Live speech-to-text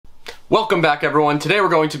Welcome back, everyone. Today we're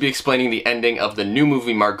going to be explaining the ending of the new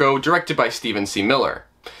movie Margaux, directed by Stephen C. Miller.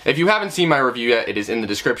 If you haven't seen my review yet, it is in the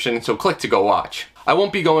description, so click to go watch. I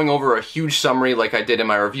won't be going over a huge summary like I did in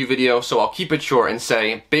my review video, so I'll keep it short and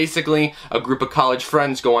say, basically, a group of college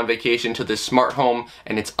friends go on vacation to this smart home,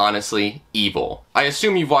 and it's honestly evil. I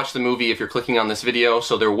assume you've watched the movie if you're clicking on this video,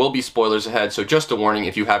 so there will be spoilers ahead, so just a warning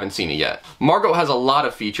if you haven't seen it yet. Margaux has a lot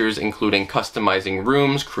of features, including customizing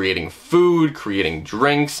rooms, creating food, creating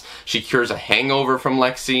drinks. She cures a hangover from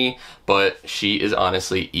Lexi, but she is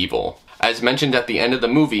honestly evil. As mentioned at the end of the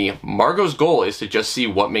movie, Margaux's goal is to just see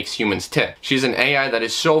what makes humans tick. She's an AI that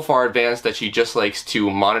is so far advanced that she just likes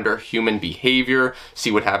to monitor human behavior,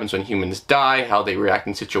 see what happens when humans die, how they react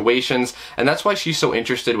in situations, and that's why she's so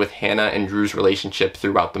interested with Hannah and Drew's relationship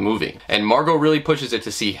throughout the movie. And Margaux really pushes it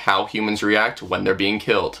to see how humans react when they're being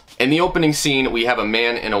killed. In the opening scene, we have a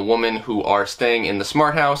man and a woman who are staying in the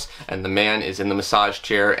smart house, and the man is in the massage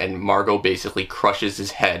chair, and Margaux basically crushes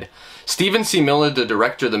his head. Stephen C. Miller, the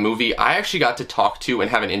director of the movie, I actually got to talk to and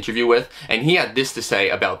have an interview with, and he had this to say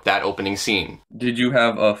about that opening scene. Did you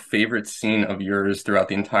have a favorite scene of yours throughout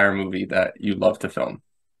the entire movie that you love to film?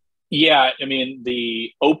 Yeah, I mean,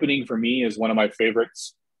 the opening for me is one of my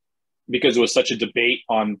favorites because it was such a debate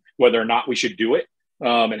on whether or not we should do it,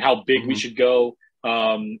 and how big we should go,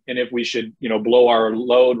 and if we should, blow our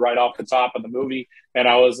load right off the top of the movie. And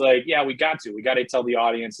I was like, yeah, we got to tell the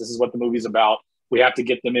audience this is what the movie's about. We have to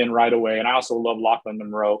get them in right away. And I also love Lachlan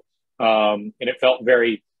Monroe. And it felt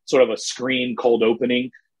very sort of a Scream cold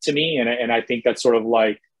opening to me. And I think that's sort of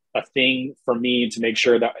like a thing for me to make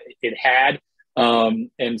sure that it had.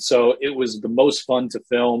 And so it was the most fun to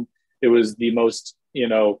film. It was the most,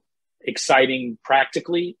 exciting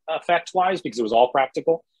practically effect-wise because it was all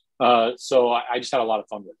practical. So I just had a lot of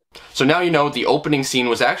fun with it. So now you know the opening scene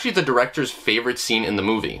was actually the director's favorite scene in the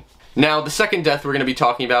movie. Now, the second death we're going to be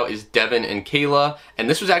talking about is Devin and Kayla, and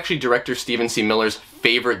this was actually director Stephen C. Miller's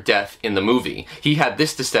favorite death in the movie. He had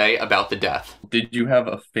this to say about the death. Did you have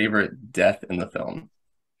a favorite death in the film?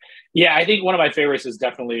 Yeah, I think one of my favorites is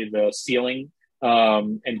definitely the ceiling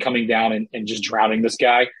and coming down and just drowning this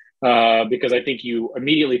guy because I think you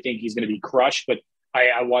immediately think he's going to be crushed, but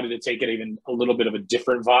I wanted to take it even a little bit of a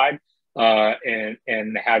different vibe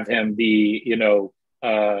and have him be,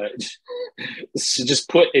 just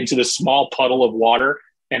put into the small puddle of water,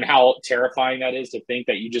 and how terrifying that is to think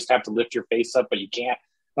that you just have to lift your face up, but you can't,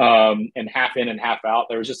 and half in and half out.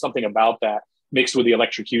 There was just something about that mixed with the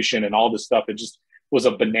electrocution and all this stuff. It just was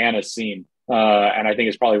a banana scene. And I think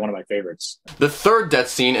it's probably one of my favorites. The third death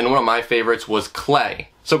scene, and one of my favorites, was Clay.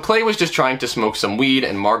 So Clay was just trying to smoke some weed,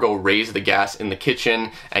 and Margaux raised the gas in the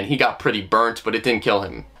kitchen, and he got pretty burnt, but it didn't kill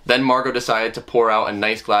him. Then Margaux decided to pour out a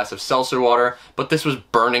nice glass of seltzer water, but this was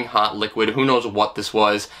burning hot liquid, who knows what this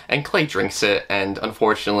was, and Clay drinks it, and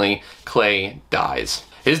unfortunately, Clay dies.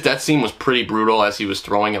 His death scene was pretty brutal as he was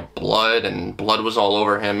throwing up blood, and blood was all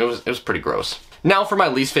over him. It was pretty gross. Now for my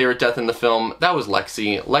least favorite death in the film, that was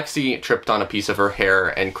Lexi. Lexi tripped on a piece of her hair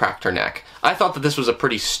and cracked her neck. I thought that this was a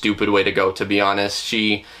pretty stupid way to go, to be honest.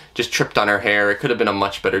 She just tripped on her hair. It could have been a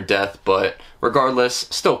much better death, but regardless,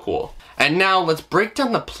 still cool. And now let's break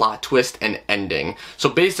down the plot twist and ending. So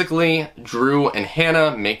basically, Drew and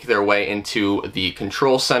Hannah make their way into the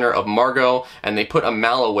control center of Margaux, and they put a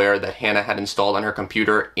malware that Hannah had installed on her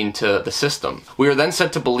computer into the system. We are then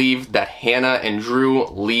set to believe that Hannah and Drew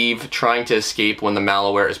leave trying to escape when the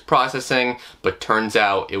malware is processing, but turns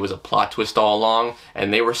out it was a plot twist all along,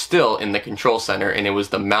 and they were still in the control center, and it was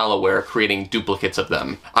the malware creating duplicates of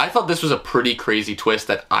them. I thought this was a pretty crazy twist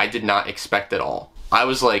that I did not expect at all. I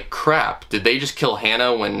was like, crap, did they just kill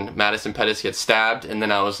Hannah when Madison Pettis gets stabbed? And then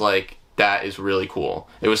I was like, that is really cool.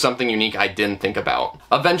 It was something unique I didn't think about.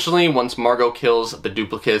 Eventually, once Margaux kills the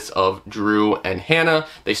duplicates of Drew and Hannah,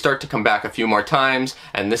 they start to come back a few more times,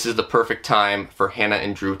 and this is the perfect time for Hannah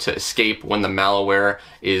and Drew to escape when the malware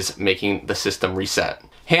is making the system reset.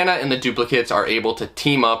 Hannah and the duplicates are able to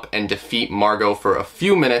team up and defeat Margaux for a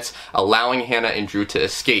few minutes, allowing Hannah and Drew to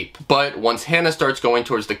escape. But once Hannah starts going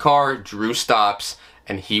towards the car, Drew stops,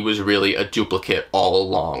 and he was really a duplicate all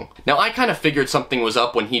along. Now, I kind of figured something was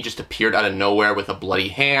up when he just appeared out of nowhere with a bloody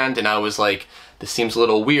hand, and I was like, this seems a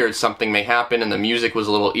little weird, something may happen, and the music was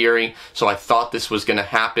a little eerie, so I thought this was gonna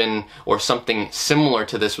happen, or something similar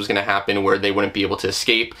to this was gonna happen where they wouldn't be able to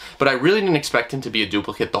escape, but I really didn't expect him to be a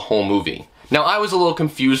duplicate the whole movie. Now, I was a little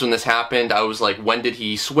confused when this happened. I was like, when did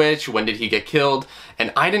he switch? When did he get killed?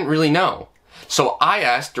 And I didn't really know. So I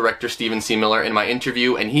asked director Stephen C. Miller in my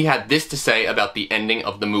interview, and he had this to say about the ending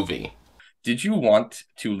of the movie. did you want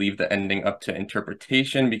to leave the ending up to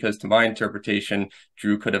interpretation? Because to my interpretation,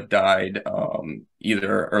 Drew could have died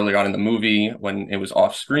either early on in the movie when it was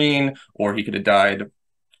off screen, or he could have died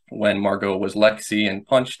when Margaux was Lexi and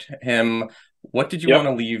punched him. What did you Yep. want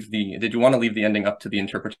to leave did you want to leave the ending up to the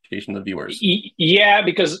interpretation of the viewers? Yeah,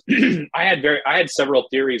 because I had several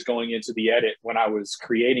theories going into the edit when I was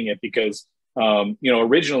creating it, because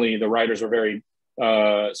originally the writers were very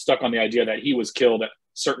stuck on the idea that he was killed at a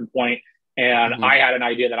certain point, and I had an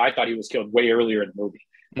idea that I thought he was killed way earlier in the movie,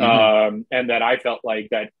 and that I felt like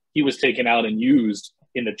that he was taken out and used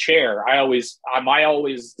in the chair. My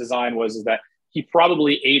design was that he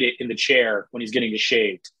probably ate it in the chair when he's getting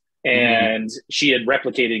shaved, and she had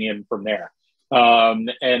replicating him from there.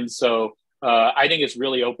 And so I think it's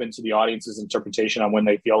really open to the audience's interpretation on when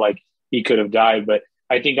they feel like he could have died. But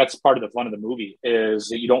I think that's part of the fun of the movie, is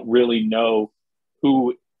that you don't really know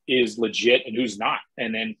who is legit and who's not,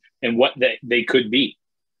 and what they could be.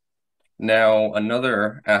 Now,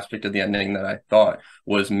 another aspect of the ending that I thought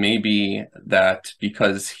was maybe that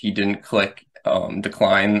because he didn't click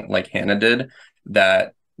decline like Hannah did,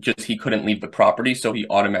 that just he couldn't leave the property, so he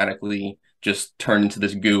automatically just turned into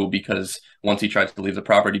this goo because once he tried to leave the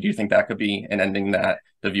property. Do you think that could be an ending that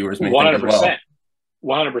the viewers may think as well?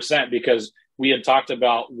 100%, because we had talked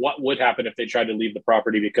about what would happen if they tried to leave the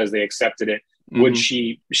property because they accepted it. Would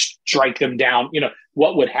she strike them down?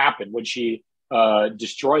 What would happen? Would she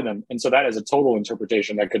destroy them? And so that is a total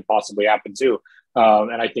interpretation that could possibly happen too.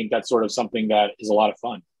 And I think that's sort of something that is a lot of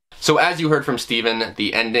fun. So as you heard from Steven,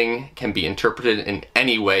 the ending can be interpreted in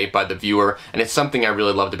any way by the viewer, and it's something I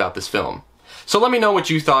really loved about this film. So let me know what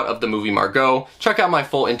you thought of the movie Margaux. Check out my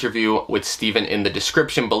full interview with Steven in the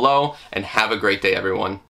description below, and have a great day, everyone.